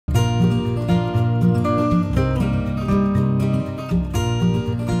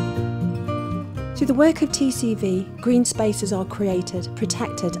Through the work of TCV, green spaces are created,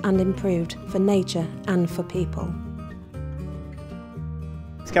 protected and improved for nature and for people.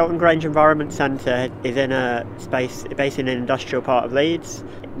 Skelton Grange Environment Centre is in a space based in an industrial part of Leeds.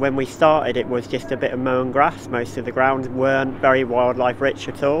 When we started, it was just a bit of mown grass. Most of the grounds weren't very wildlife rich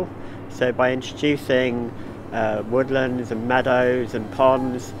at all. So by introducing woodlands and meadows and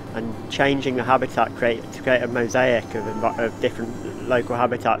ponds and changing the habitat to create a mosaic of different local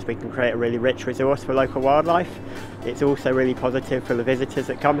habitats, we can create a really rich resource for local wildlife. It's also really positive for the visitors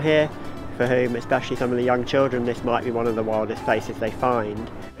that come here, for whom, especially some of the young children, this might be one of the wildest places they find.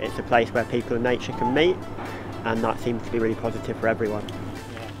 It's a place where people and nature can meet, and that seems to be really positive for everyone.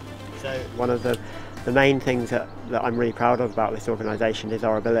 So one of the main things that I'm really proud of about this organisation is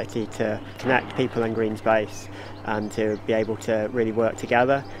our ability to connect people and green space and to be able to really work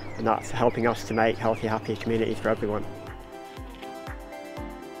together, and that's helping us to make healthy, happy communities for everyone.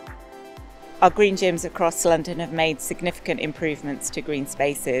 Our green gyms across London have made significant improvements to green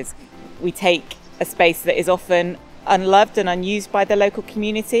spaces. We take a space that is often unloved and unused by the local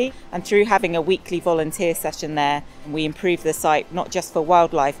community, and through having a weekly volunteer session there, we improve the site not just for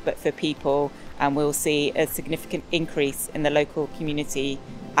wildlife but for people, and we'll see a significant increase in the local community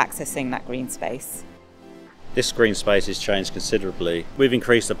accessing that green space. This green space has changed considerably. We've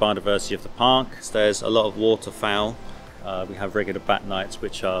increased the biodiversity of the park. There's a lot of waterfowl. We have regular bat nights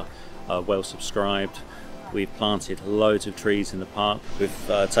which are well subscribed. We've planted loads of trees in the park. We've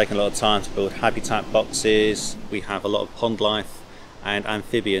taken a lot of time to build habitat boxes. We have a lot of pond life and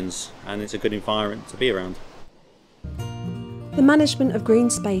amphibians, and it's a good environment to be around. The management of green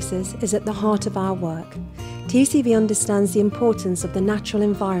spaces is at the heart of our work. TCV understands the importance of the natural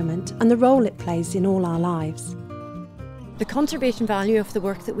environment and the role it plays in all our lives. The conservation value of the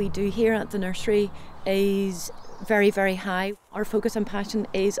work that we do here at the nursery is very, very high. Our focus and passion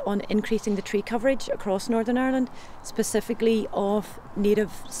is on increasing the tree coverage across Northern Ireland, specifically of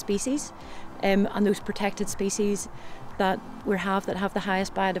native species and those protected species that we have that have the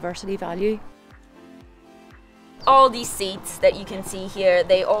highest biodiversity value. All these seeds that you can see here,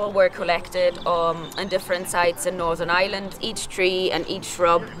 they all were collected on different sites in Northern Ireland. Each tree and each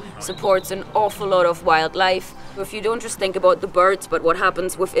shrub supports an awful lot of wildlife. If you don't just think about the birds, but what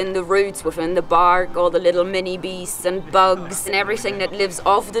happens within the roots, within the bark, all the little mini beasts and bugs and everything that lives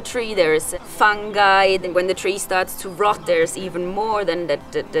off the tree. There's fungi, and when the tree starts to rot, there's even more than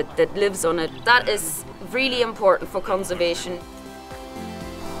that lives on it. That is really important for conservation.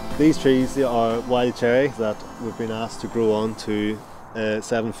 These trees are wild cherry that we've been asked to grow on to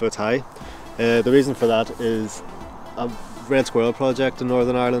 7 foot high. The reason for that is a red squirrel project in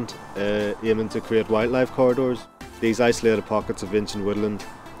Northern Ireland aiming to create wildlife corridors. These isolated pockets of ancient woodland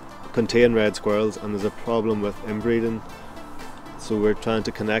contain red squirrels, and there's a problem with inbreeding, so we're trying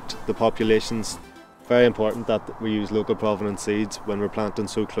to connect the populations. Very important that we use local provenance seeds when we're planting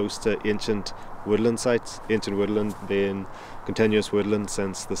so close to ancient woodland sites, ancient woodland being continuous woodland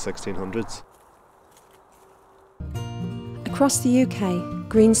since the 1600s. Across the UK,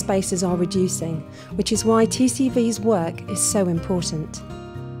 green spaces are reducing, which is why TCV's work is so important.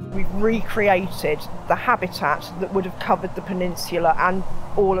 We've recreated the habitat that would have covered the peninsula and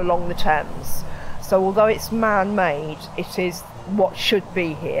all along the Thames. So although it's man-made, it is what should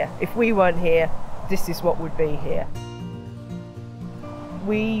be here. If we weren't here, this is what would be here.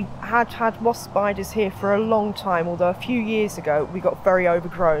 We had wasp spiders here for a long time, although a few years ago we got very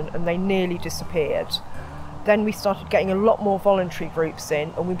overgrown and they nearly disappeared. Then we started getting a lot more voluntary groups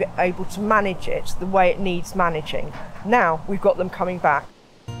in, and we've been able to manage it the way it needs managing. Now we've got them coming back.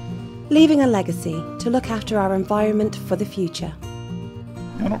 Leaving a legacy to look after our environment for the future.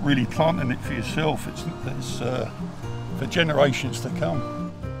 You're not really planting it for yourself, it's for generations to come.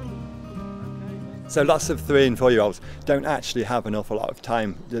 So lots of 3 and 4 year olds don't actually have an awful lot of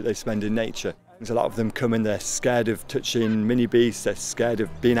time that they spend in nature. There's a lot of them come and they're scared of touching mini beasts, they're scared of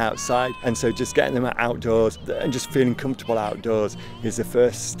being outside, and so just getting them outdoors and just feeling comfortable outdoors is the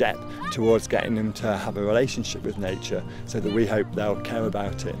first step towards getting them to have a relationship with nature, so that we hope they'll care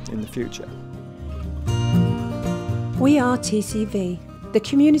about it in the future. We are TCV, the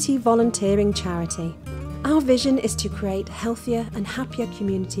community volunteering charity. Our vision is to create healthier and happier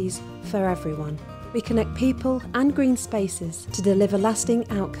communities for everyone. We connect people and green spaces to deliver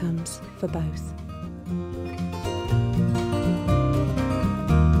lasting outcomes for both.